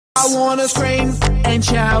I wanna scream and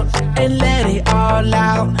shout and let it all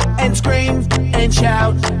out, and scream and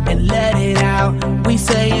shout and let it out. We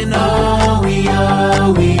saying oh, we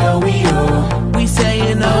oh, we oh, we oh. We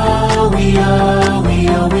saying oh, we oh, we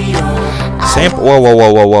oh, we oh. Sample. Whoa, whoa,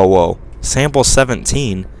 whoa, whoa, whoa, whoa. Sample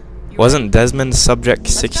 17. Wasn't Desmond subject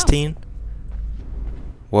 16?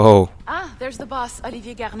 Whoa. Ah, there's the boss,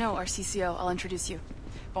 Olivier Garneau, our CCO. I'll introduce you.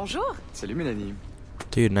 Bonjour. Salut, Mélanie.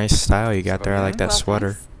 Dude, nice style you got there. I like that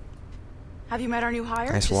sweater. Thanks. Have you met our new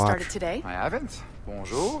hire? Nice Just watch. started today. I haven't.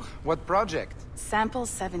 Bonjour. What project? Sample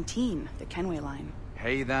 17, the KENWAY line.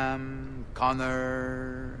 Hey them,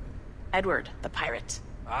 Connor. Edward, the pirate.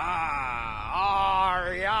 Ah,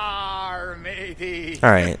 yar, matey.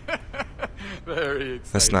 Alright. Very exciting.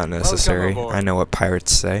 That's not necessary. I know what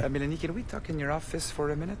pirates say. Mélanie, can we talk in your office for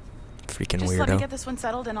a minute? Freaking Just let me weirdo. get this one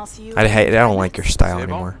settled and I'll see you. I don't like your style C'est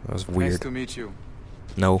bon? anymore. That was Nice weird. to meet you.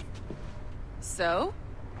 No. So,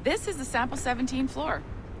 this is the Sample 17 floor.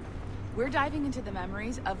 We're diving into the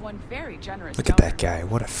memories of one very generous Look at donor, that guy.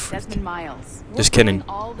 What a freak. Desmond Miles. We're Just kidding. pulling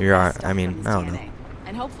all the You're best I stuff mean, from I his don't know. DNA.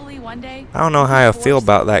 And hopefully one day I don't know how I feel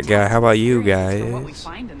about that guy. How about you guys? What we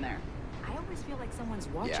find in there. I always feel like someone's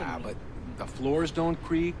watching Yeah, me. but the floors don't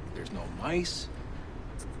creak, there's no mice.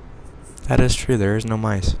 That is true. There is no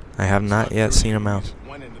mice. I have not yet seen a mouse.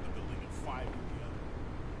 One end of the building and five at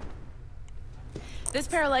the other. This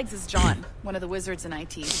pair of legs is John, one of the wizards in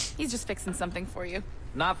IT. He's just fixing something for you.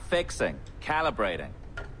 Not fixing, calibrating.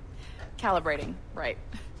 Calibrating, right.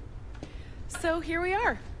 So here we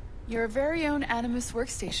are, your very own Animus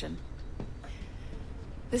workstation.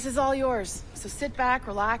 This is all yours, so sit back,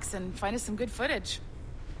 relax, and find us some good footage.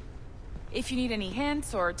 If you need any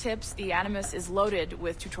hints or tips, the Animus is loaded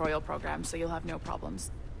with tutorial programs, so you'll have no problems.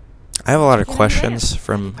 I have a lot of Get in questions there.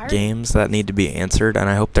 from Pirate. games that need to be answered, and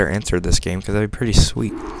I hope they're answered this game, because that'd be pretty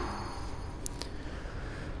sweet.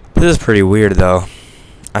 This is pretty weird, though.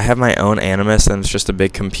 I have my own Animus, and it's just a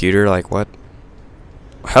big computer. Like, what?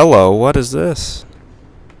 Hello, what is this?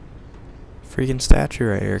 Freaking statue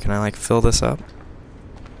right here. Can I, like, fill this up?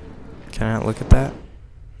 Can I not look at that?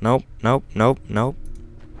 Nope, nope, nope, nope.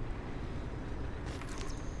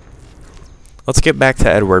 Let's get back to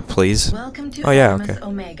Edward, please. Welcome to Oh, yeah, Animus okay.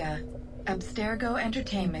 Omega, Abstergo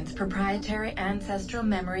Entertainment's proprietary ancestral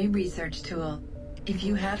memory research tool. If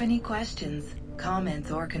you have any questions,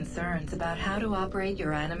 comments, or concerns about how to operate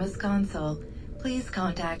your Animus console, please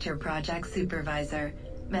contact your project supervisor,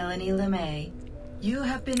 Melanie LeMay. You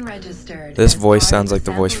have been registered. This as voice part sounds of like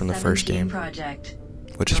the voice from the Sample first 17 game, project.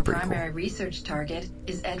 which is Your pretty cool. primary research target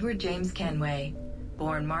is Edward James Kenway,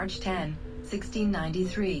 born March 10,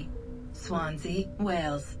 1693, Swansea,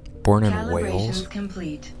 Wales. Born in Calibrations Wales.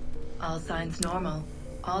 complete. All signs normal.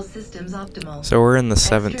 All systems optimal. So we're in the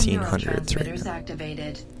Extra 1700s right neurotransmitters now.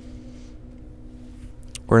 activated.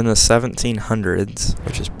 We're in the 1700s,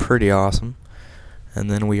 which is pretty awesome.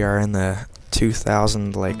 And then we are in the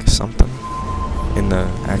 2000 like something in the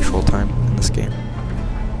actual time in this game.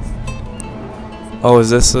 Oh,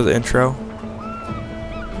 is this the intro?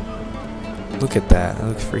 Look at that. That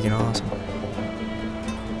looks freaking awesome.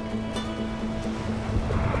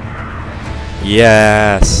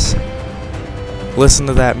 Yes. Listen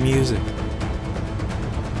to that music.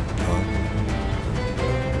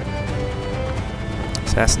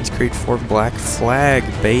 Assassin's Creed 4 Black Flag,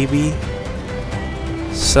 baby.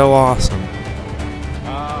 So awesome.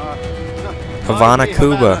 Havana,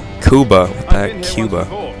 Cuba. Cuba with that Cuba.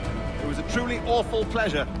 It was a truly awful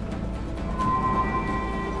pleasure.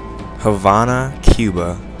 Havana,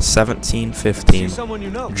 Cuba, 1715. Someone you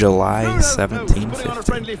know. July No, putting on a 1715.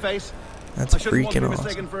 friendly face. That's I shouldn't want to freaking be awesome.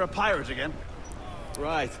 mistaken for a pirate again.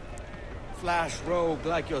 Right. Flash rogue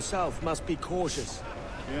like yourself must be cautious.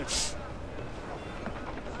 Yes.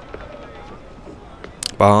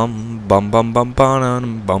 Bum bum bum bum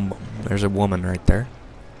bum bum bum. There's a woman right there.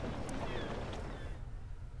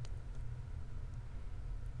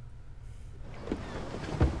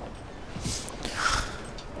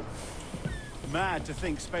 Mad to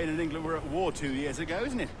think Spain and England were at war 2 years ago,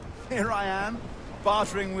 isn't it? Here I am,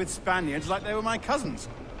 bartering with Spaniards like they were my cousins.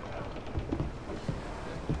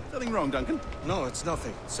 Nothing wrong, Duncan? No, it's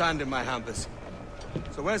nothing. Sand in my hampers.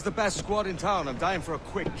 So where's the best squad in town? I'm dying for a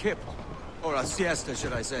quick kip. Or a siesta,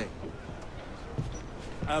 should I say.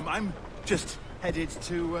 I'm just headed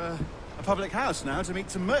to a public house now to meet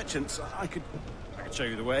some merchants. I could show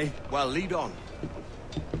you the way. Well, lead on.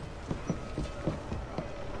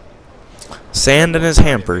 Sand in his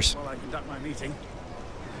hampers. While I conduct my meeting.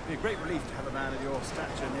 It'd be a great relief to have a man of your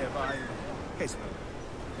stature nearby in case of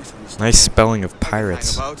a misunderstanding. Nice spelling of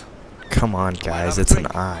pirates. Hang about. Come on, guys. It's an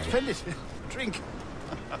I. Splendid. Drink.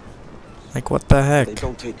 Like, what the heck? They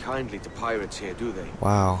don't take kindly to pirates here, do they?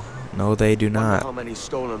 Wow. No, they do Wonder not. how many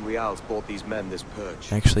stolen reals bought these men this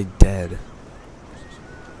purge? Actually dead.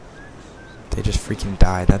 They just freaking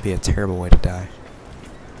died. That'd be a terrible way to die.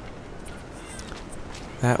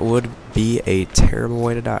 That would be a terrible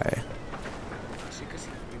way to die.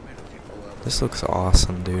 This looks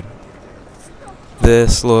awesome, dude.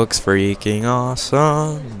 This looks freaking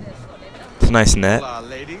awesome. It's a nice net. Hola,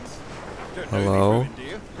 ladies. Hello.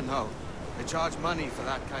 No, they charge money for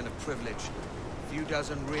that kind of privilege. A few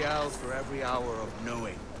dozen reals for every hour of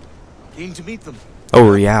knowing. Keen to meet them. Oh,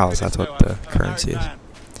 reals. That's what the currency is.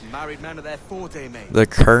 Married men of their forte, mate. The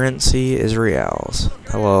currency is reals.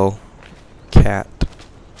 Hello, cat.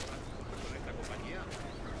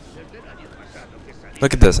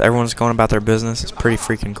 Look at this. Everyone's going about their business. It's pretty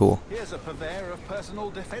freaking cool. Here's a purveyor of personal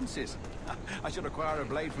defenses. I should acquire a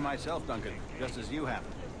blade for myself, Duncan, just as you have.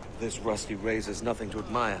 This rusty razor's nothing to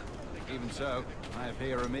admire. Even so, I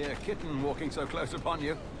appear a mere kitten walking so close upon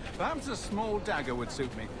you. Perhaps a small dagger would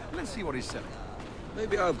suit me. Let's see what he's selling.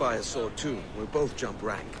 Maybe I'll buy a sword too. We'll both jump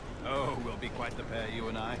rank. Oh, we'll be quite the pair, you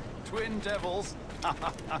and I. Twin devils.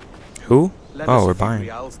 Who? Lend Oh, us we're a few buying.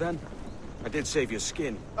 reals, then. I did save your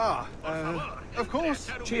skin. Of course.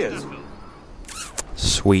 Cheers.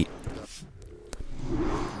 Sweet.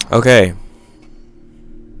 Okay.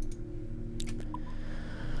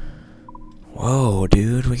 Whoa,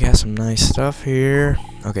 dude, we got some nice stuff here.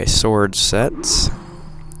 Okay, sword sets.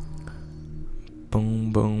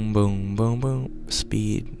 Boom, boom, boom, boom, boom.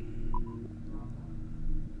 Speed.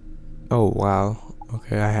 Oh, wow.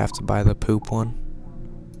 Okay, I have to buy the poop one.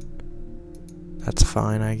 That's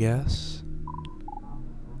fine, I guess.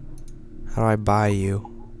 How do I buy you?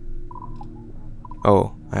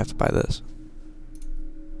 Oh, I have to buy this.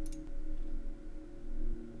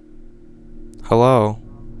 Hello?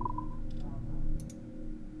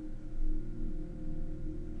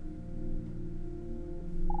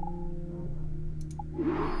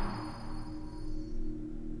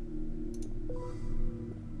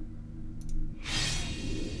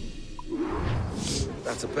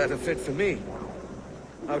 That's a better fit for me.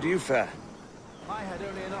 How do you fare? I had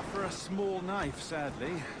only enough for a small knife,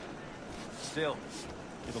 sadly. Still,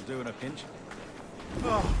 it'll do in a pinch.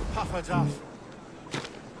 Oh, puffer duff.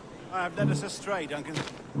 I have led us astray, Duncan.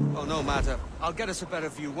 Oh, no matter. I'll get us a better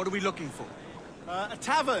view. What are we looking for? A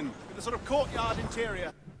tavern with a sort of courtyard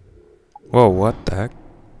interior. Whoa, what the heck?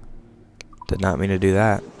 Did not mean to do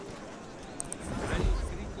that.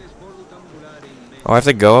 Oh, I have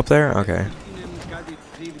to go up there? Okay.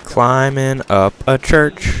 Climbing up a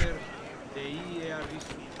church.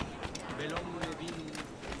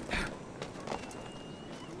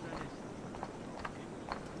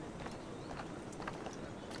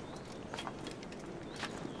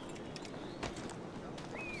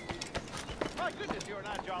 My goodness, you're an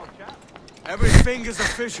agile chap. Every finger's a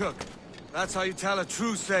fishhook. That's how you tell a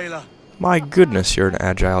true sailor. My goodness, you're an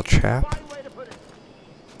agile chap.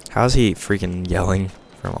 How's he freaking yelling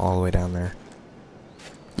from all the way down there?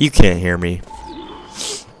 You can't hear me.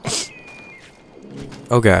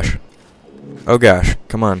 Oh gosh. Oh gosh.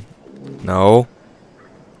 Come on. No.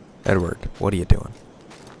 Edward, what are you doing?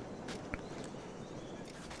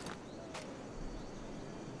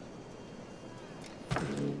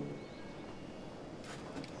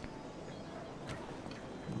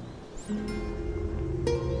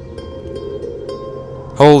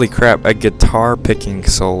 Holy crap, a guitar picking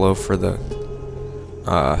solo for the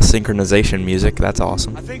synchronization music. That's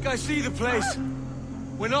awesome. I think I see the place.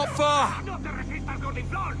 We're not far.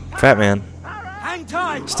 Fat man. Hang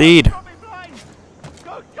tight. Steed.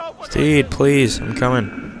 Steed, please. I'm coming.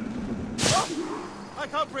 I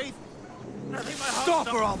can't breathe.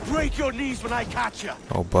 Stop or I'll break your knees when I catch you.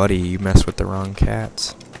 Oh, buddy, you messed with the wrong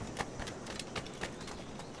cats.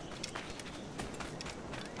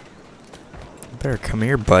 You better come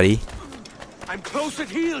here, buddy. I'm close at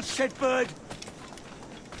heel, shitbird.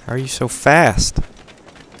 How are you so fast?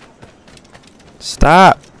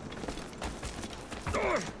 Stop.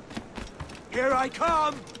 Here I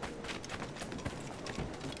come.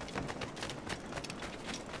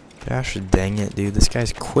 Gosh dang it, dude. This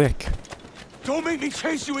guy's quick. Don't make me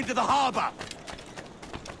chase you into the harbor.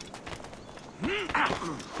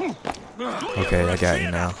 Okay, I got you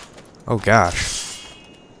now. Oh, gosh.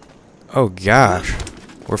 Oh, gosh.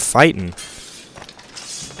 We're fighting.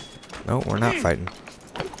 No, we're not fighting.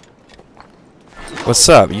 What's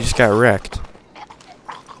up? You just got wrecked.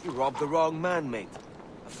 You robbed the wrong man, mate.